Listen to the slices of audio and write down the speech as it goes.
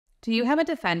Do you have a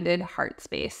defended heart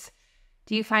space?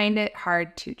 Do you find it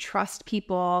hard to trust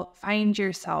people, find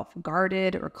yourself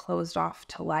guarded or closed off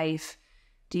to life?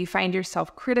 Do you find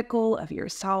yourself critical of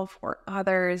yourself or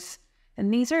others?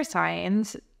 And these are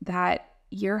signs that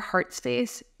your heart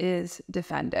space is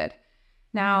defended.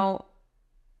 Now,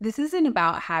 this isn't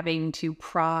about having to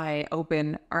pry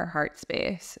open our heart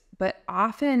space, but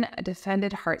often a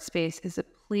defended heart space is a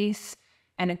place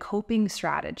and a coping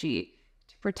strategy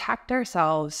to protect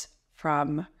ourselves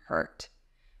from hurt.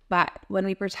 But when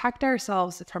we protect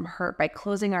ourselves from hurt by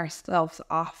closing ourselves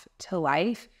off to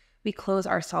life, we close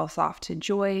ourselves off to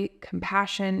joy,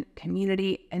 compassion,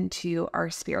 community, and to our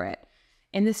spirit.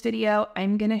 In this video,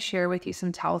 I'm going to share with you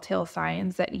some telltale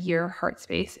signs that your heart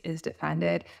space is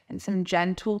defended and some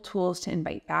gentle tools to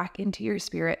invite back into your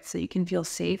spirit so you can feel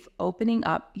safe opening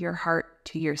up your heart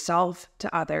to yourself,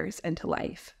 to others, and to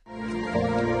life.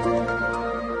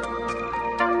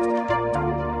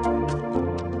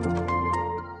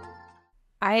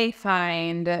 I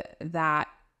find that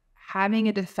having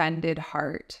a defended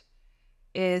heart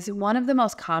is one of the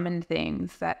most common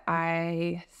things that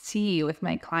I see with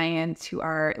my clients who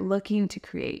are looking to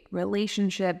create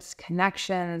relationships,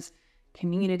 connections,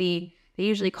 community. They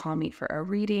usually call me for a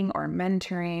reading or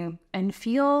mentoring and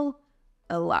feel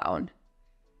alone.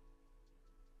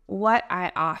 What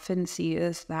I often see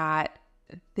is that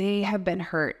they have been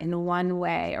hurt in one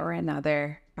way or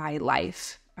another by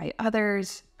life, by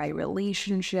others, by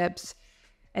relationships,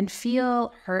 and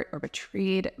feel hurt or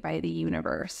betrayed by the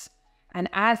universe. And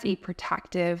as a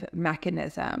protective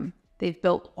mechanism, they've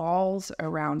built walls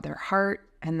around their heart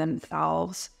and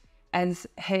themselves as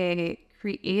a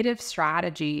creative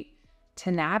strategy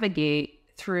to navigate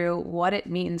through what it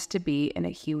means to be in a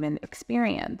human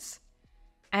experience.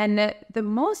 And the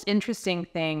most interesting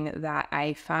thing that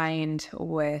I find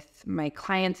with my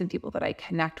clients and people that I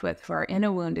connect with who are in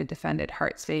a wounded, defended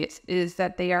heart space is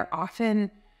that they are often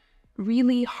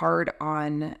really hard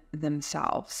on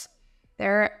themselves.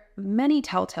 There are many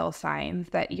telltale signs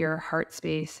that your heart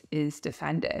space is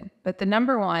defended, but the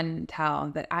number one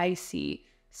tell that I see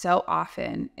so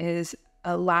often is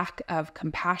a lack of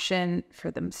compassion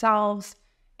for themselves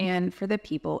and for the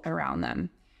people around them.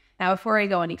 Now, before I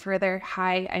go any further,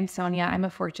 hi, I'm Sonia. I'm a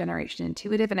fourth generation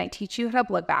intuitive, and I teach you how to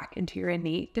plug back into your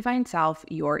innate divine self,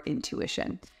 your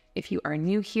intuition. If you are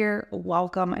new here,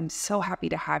 welcome. I'm so happy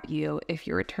to have you. If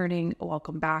you're returning,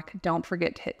 welcome back. Don't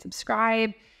forget to hit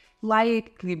subscribe,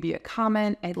 like, leave me a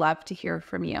comment. I'd love to hear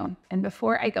from you. And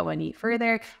before I go any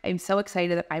further, I'm so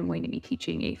excited that I'm going to be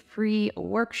teaching a free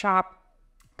workshop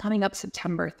coming up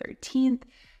September 13th.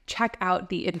 Check out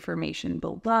the information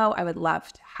below. I would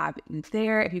love to have you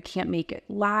there. If you can't make it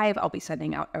live, I'll be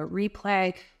sending out a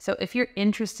replay. So if you're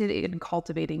interested in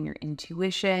cultivating your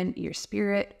intuition, your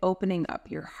spirit, opening up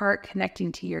your heart,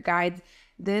 connecting to your guides,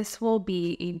 this will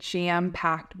be a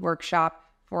jam-packed workshop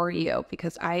for you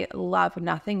because I love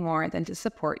nothing more than to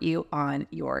support you on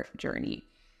your journey.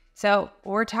 So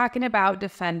we're talking about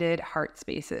defended heart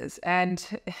spaces, and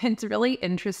it's really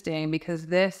interesting because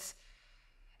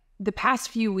the past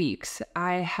few weeks,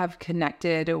 I have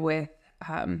connected with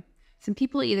some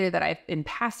people either that I've been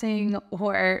passing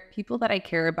or people that I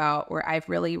care about where I've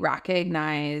really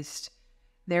recognized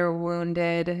their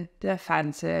wounded,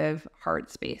 defensive heart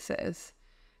spaces.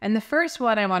 And the first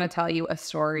one, I want to tell you a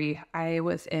story. I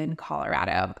was in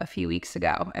Colorado a few weeks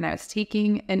ago, and I was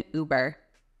taking an Uber.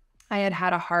 I had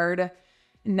had a hard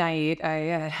night.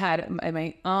 I had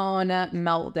my own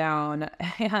meltdown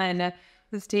and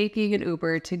was taking an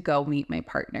Uber to go meet my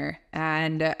partner.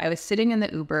 And I was sitting in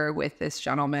the Uber with this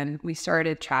gentleman. We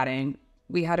started chatting.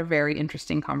 We had a very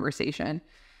interesting conversation.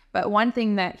 But one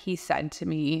thing that he said to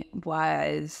me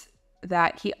was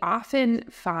that he often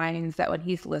finds that when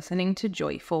he's listening to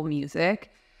joyful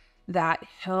music, that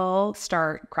he'll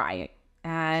start crying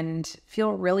and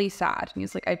feel really sad. And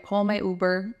he's like, I pull my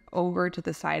Uber over to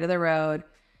the side of the road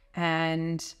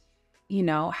and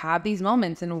have these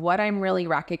moments. And what I'm really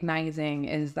recognizing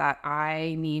is that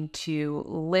I need to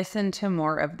listen to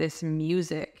more of this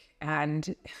music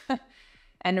and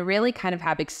really kind of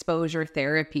have exposure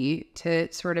therapy to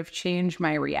sort of change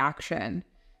my reaction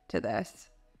to this.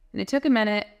 And it took a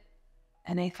minute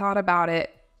and I thought about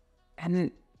it.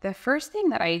 And the first thing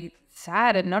that I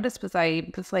said and noticed was I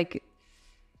was like,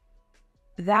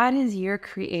 that is your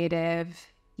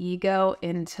creative ego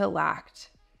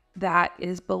intellect that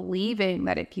is believing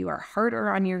that if you are harder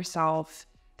on yourself,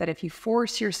 that if you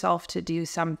force yourself to do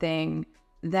something,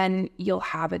 then you'll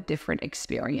have a different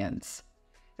experience.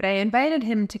 But I invited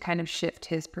him to kind of shift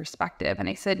his perspective. And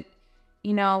I said,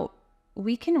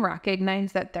 we can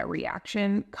recognize that the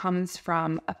reaction comes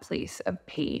from a place of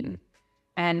pain.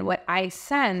 And what I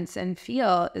sense and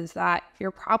feel is that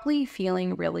you're probably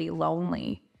feeling really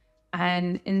lonely.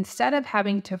 And instead of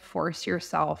having to force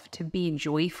yourself to be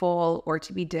joyful or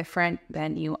to be different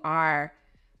than you are,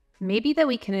 maybe that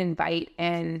we can invite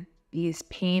in these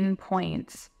pain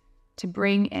points to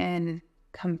bring in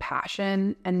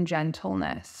compassion and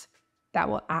gentleness that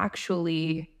will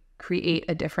actually create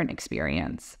a different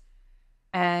experience.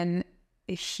 And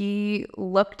he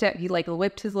like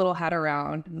whipped his little head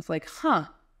around and was like,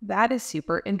 that is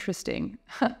super interesting.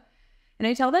 And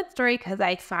I tell that story because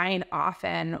I find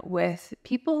often with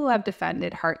people who have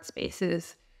defended heart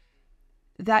spaces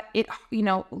that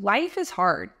life is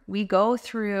hard. We go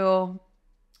through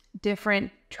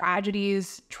different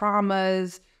tragedies,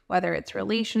 traumas, whether it's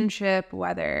relationship,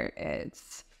 whether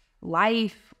it's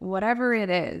life, whatever it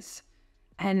is.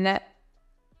 And that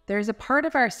there's a part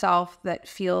of ourself that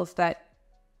feels that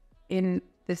in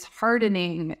this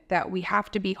hardening that we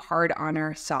have to be hard on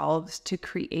ourselves to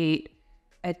create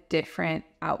a different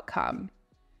outcome.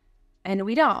 And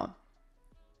we don't.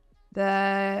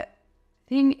 The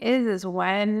thing is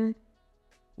when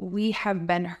we have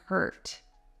been hurt,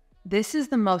 this is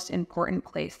the most important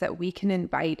place that we can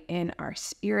invite in our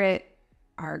spirit,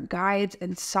 our guides,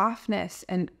 and softness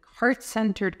and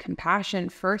heart-centered compassion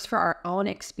first for our own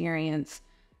experience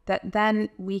that then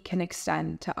we can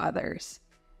extend to others.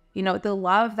 The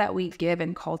love that we give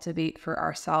and cultivate for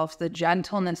ourselves, the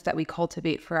gentleness that we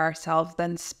cultivate for ourselves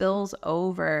then spills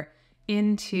over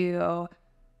into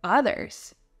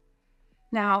others.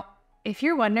 Now, if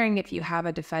you're wondering if you have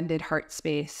a defended heart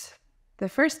space, the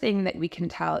first thing that we can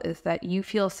tell is that you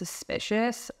feel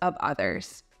suspicious of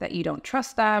others, that you don't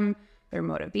trust them, their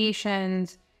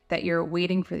motivations, that you're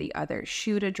waiting for the other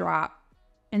shoe to drop.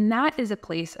 And that is a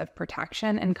place of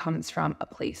protection and comes from a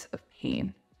place of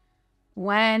pain.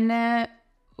 When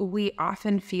we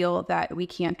often feel that we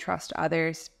can't trust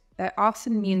others, that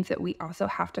often means that we also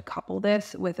have to couple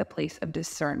this with a place of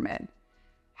discernment.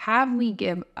 Have we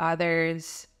give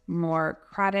others more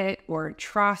credit or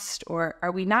trust, or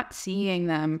are we not seeing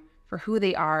them for who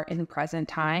they are in the present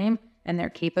time and their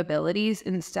capabilities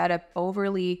instead of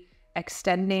overly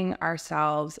extending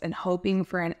ourselves and hoping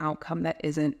for an outcome that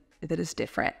is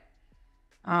different?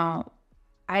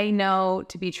 I know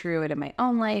to be true in my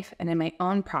own life and in my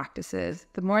own practices,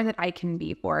 the more that I can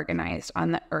be organized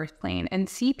on the earth plane and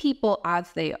see people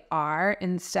as they are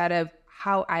instead of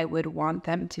how I would want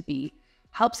them to be,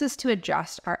 helps us to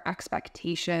adjust our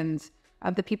expectations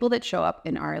of the people that show up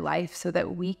in our life so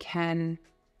that we can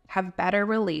have better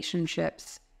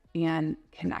relationships and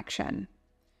connection.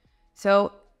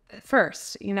 So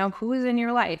first, who is in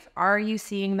your life? Are you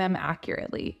seeing them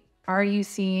accurately? Are you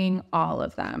seeing all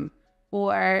of them?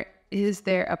 Or is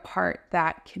there a part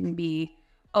that can be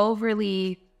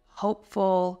overly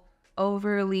hopeful,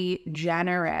 overly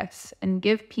generous, and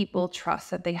give people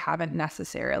trust that they haven't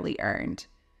necessarily earned?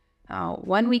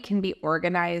 When we can be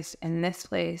organized in this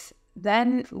place,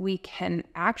 then we can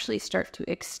actually start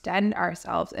to extend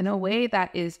ourselves in a way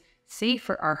that is safe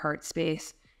for our heart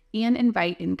space and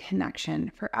invite in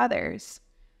connection for others.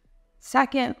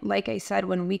 Second, like I said,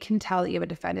 when we can tell that you have a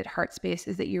defended heart space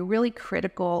is that you're really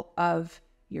critical of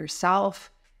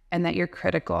yourself and that you're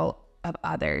critical of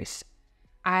others.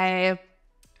 I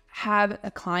have a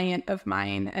client of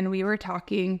mine and we were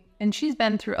talking, and she's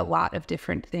been through a lot of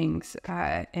different things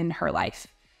in her life.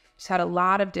 She's had a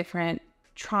lot of different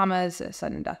traumas, a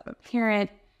sudden death of a parent,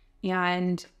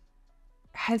 and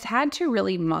has had to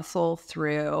really muscle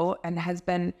through and has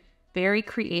been very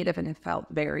creative and felt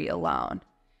very alone.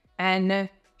 And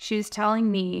she was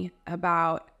telling me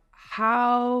about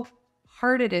how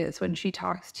hard it is when she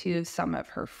talks to some of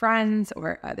her friends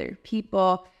or other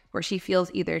people where she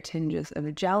feels either tinges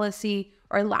of jealousy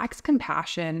or lacks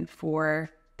compassion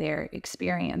for their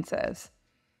experiences.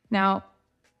 Now,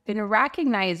 in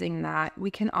recognizing that, we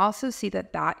can also see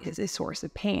that that is a source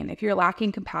of pain. If you're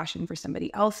lacking compassion for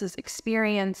somebody else's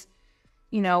experience,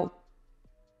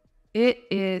 it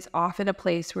is often a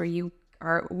place where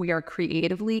we are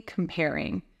creatively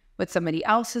comparing what somebody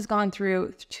else has gone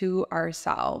through to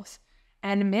ourselves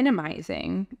and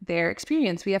minimizing their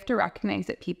experience. We have to recognize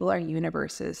that people are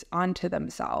universes unto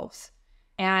themselves.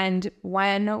 And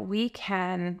when we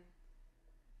can,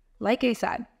 like I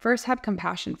said, first have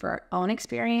compassion for our own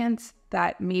experience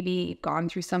that maybe gone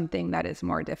through something that is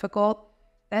more difficult,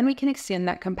 then we can extend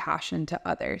that compassion to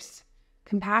others.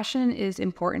 Compassion is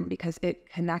important because it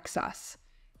connects us.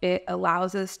 It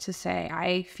allows us to say,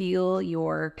 I feel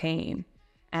your pain.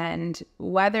 And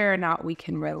whether or not we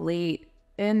can relate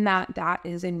in that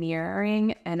is a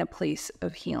mirroring and a place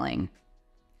of healing.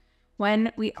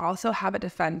 When we also have a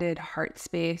defended heart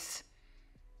space,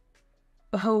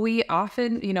 We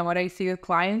often, what I see with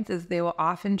clients is they will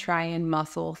often try and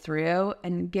muscle through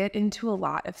and get into a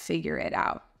lot of figure it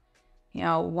out.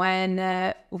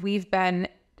 When we've been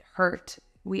hurt,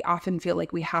 we often feel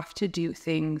like we have to do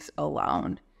things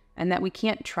alone and that we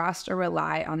can't trust or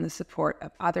rely on the support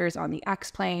of others on the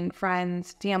X plane,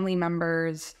 friends, family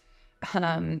members,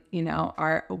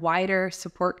 our wider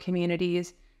support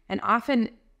communities, and often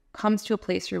comes to a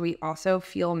place where we also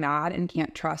feel mad and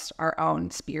can't trust our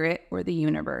own spirit or the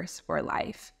universe or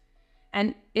life.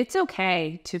 And it's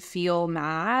okay to feel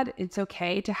mad. It's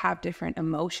okay to have different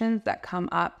emotions that come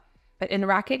up. But in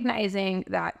recognizing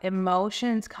that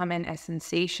emotions come in as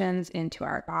sensations into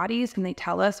our bodies and they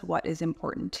tell us what is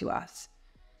important to us.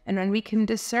 And when we can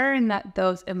discern that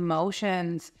those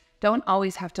emotions don't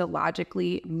always have to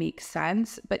logically make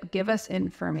sense, but give us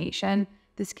information,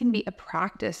 this can be a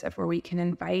practice of where we can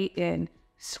invite in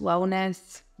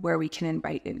slowness, where we can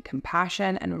invite in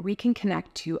compassion, and where we can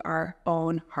connect to our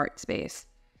own heart space.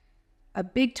 A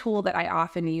big tool that I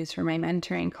often use for my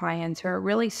mentoring clients who are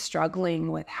really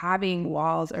struggling with having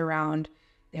walls around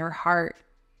their heart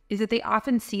is that they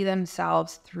often see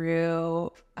themselves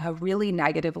through a really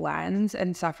negative lens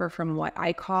and suffer from what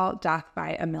I call death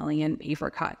by a million paper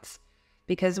cuts.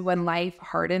 Because when life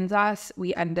hardens us,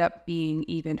 we end up being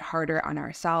even harder on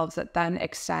ourselves. That then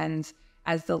extends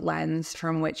as the lens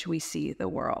from which we see the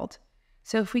world.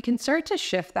 So if we can start to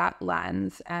shift that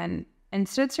lens and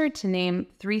instead start to name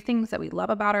 3 things that we love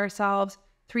about ourselves,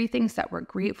 3 things that we're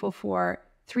grateful for,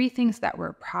 3 things that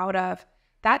we're proud of,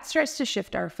 that starts to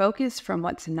shift our focus from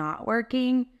what's not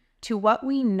working to what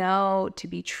we know to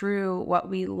be true, what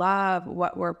we love,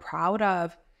 what we're proud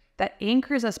of. That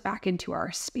anchors us back into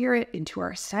our spirit, into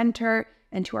our center,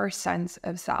 and to our sense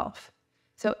of self.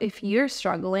 So if you're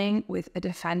struggling with a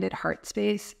defended heart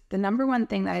space, the number one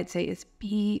thing that I'd say is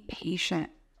be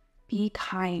patient, be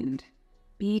kind,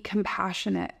 be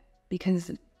compassionate,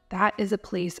 because that is a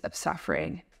place of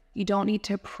suffering. You don't need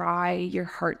to pry your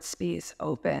heart space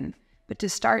open, but to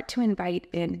start to invite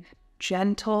in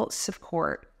gentle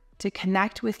support, to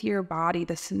connect with your body,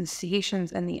 the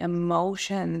sensations and the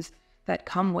emotions that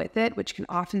come with it, which can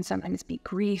often sometimes be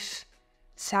grief,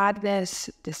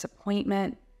 sadness,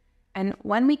 disappointment. And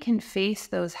when we can face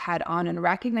those head on and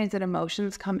recognize that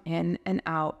emotions come in and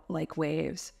out like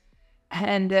waves,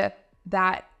 and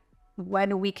that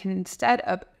when we can, instead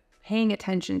of paying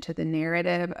attention to the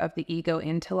narrative of the ego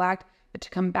intellect, but to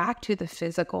come back to the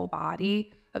physical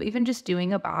body, of even just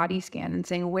doing a body scan and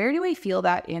saying, where do I feel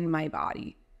that in my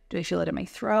body? Do I feel it in my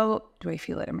throat? Do I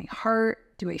feel it in my heart?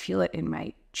 Do I feel it in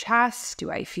my chest?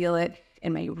 Do I feel it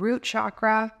in my root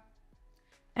chakra?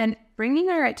 And bringing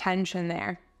our attention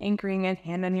there, anchoring it,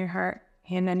 hand on your heart,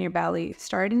 hand on your belly,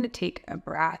 starting to take a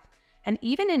breath, and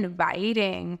even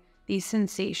inviting these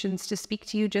sensations to speak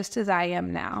to you just as I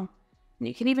am now. And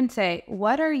you can even say,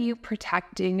 what are you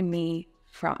protecting me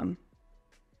from?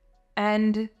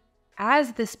 And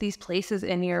as these places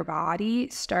in your body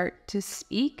start to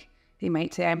speak, they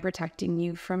might say, I'm protecting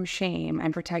you from shame.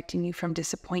 I'm protecting you from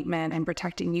disappointment. I'm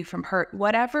protecting you from hurt,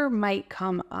 whatever might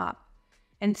come up.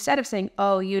 Instead of saying,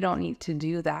 oh, you don't need to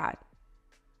do that,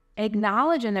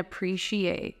 acknowledge and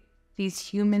appreciate these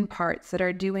human parts that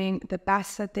are doing the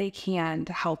best that they can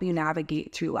to help you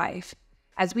navigate through life.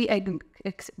 As we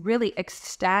really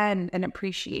extend an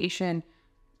appreciation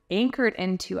anchored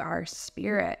into our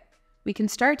spirit, we can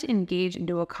start to engage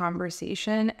into a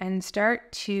conversation and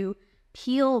start to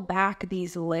peel back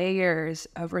these layers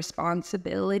of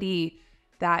responsibility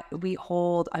that we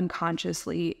hold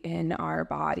unconsciously in our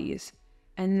bodies.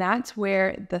 And that's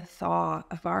where the thaw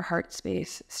of our heart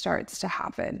space starts to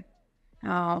happen.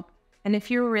 And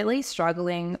if you're really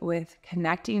struggling with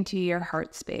connecting to your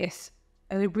heart space,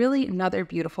 another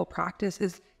beautiful practice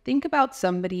is think about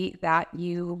somebody that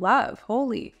you love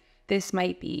wholly. This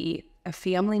might be a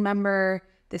family member,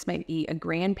 this might be a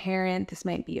grandparent, this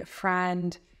might be a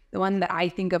friend. The one that I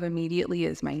think of immediately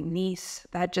is my niece.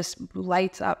 That just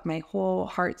lights up my whole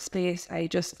heart space. I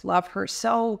just love her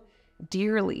so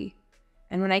dearly.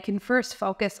 And when I can first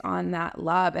focus on that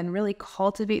love and really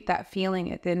cultivate that feeling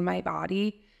within my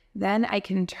body, then I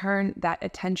can turn that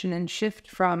attention and shift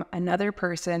from another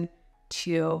person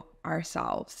to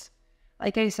ourselves.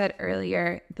 Like I said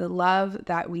earlier, the love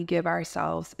that we give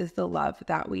ourselves is the love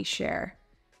that we share.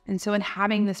 And so in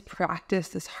having this practice,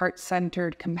 this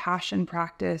heart-centered compassion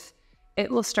practice, it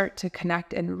will start to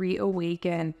connect and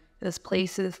reawaken those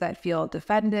places that feel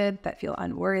defended, that feel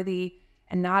unworthy,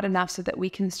 and not enough, so that we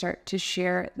can start to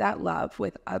share that love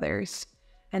with others.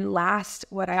 And last,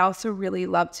 what I also really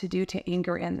love to do to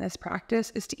anchor in this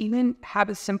practice is to even have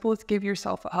as simple as give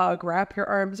yourself a hug, wrap your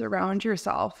arms around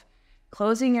yourself,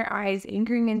 closing your eyes,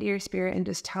 anchoring into your spirit, and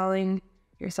just telling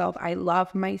yourself, I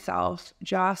love myself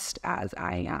just as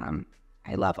I am.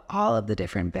 I love all of the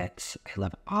different bits. I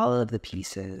love all of the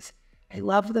pieces. I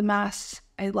love the mess.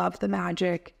 I love the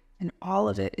magic, and all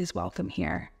of it is welcome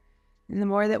here. And the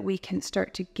more that we can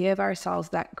start to give ourselves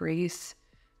that grace,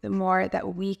 the more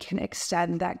that we can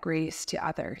extend that grace to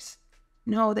others.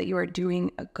 Know that you are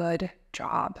doing a good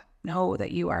job. Know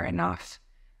that you are enough.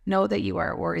 Know that you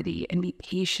are worthy, and be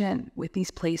patient with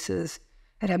these places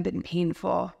that have been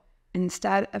painful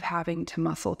instead of having to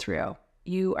muscle through.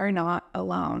 You are not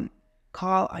alone.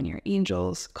 Call on your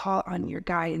angels, call on your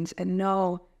guides, and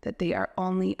know that they are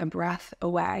only a breath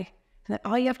away. And that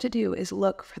all you have to do is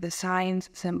look for the signs,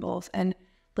 symbols, and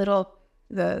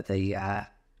the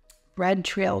red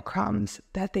trail crumbs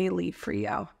that they leave for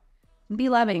you. Be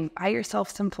loving. Buy yourself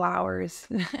some flowers.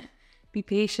 Be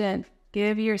patient.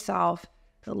 Give yourself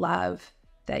the love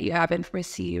that you haven't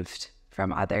received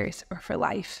from others or for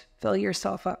life. Fill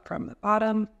yourself up from the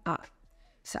bottom up.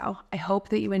 So I hope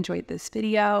that you enjoyed this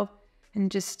video,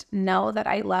 and just know that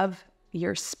I love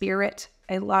your spirit.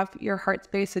 I love your heart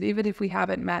space. And even if we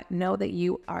haven't met, know that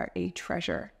you are a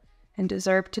treasure and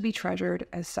deserve to be treasured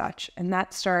as such. And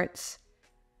that starts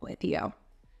with you.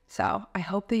 So I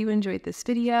hope that you enjoyed this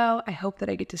video. I hope that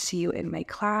I get to see you in my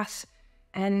class,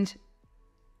 and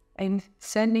I'm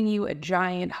sending you a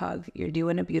giant hug. You're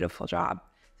doing a beautiful job.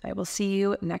 So I will see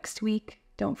you next week.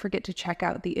 Don't forget to check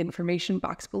out the information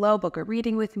box below. Book a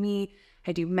reading with me.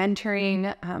 I do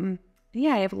mentoring.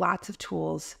 I have lots of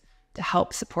tools to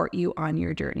help support you on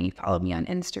your journey. Follow me on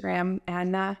Instagram,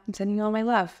 and I'm sending you all my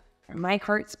love from my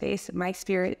heart space and my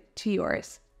spirit to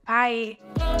yours. Bye.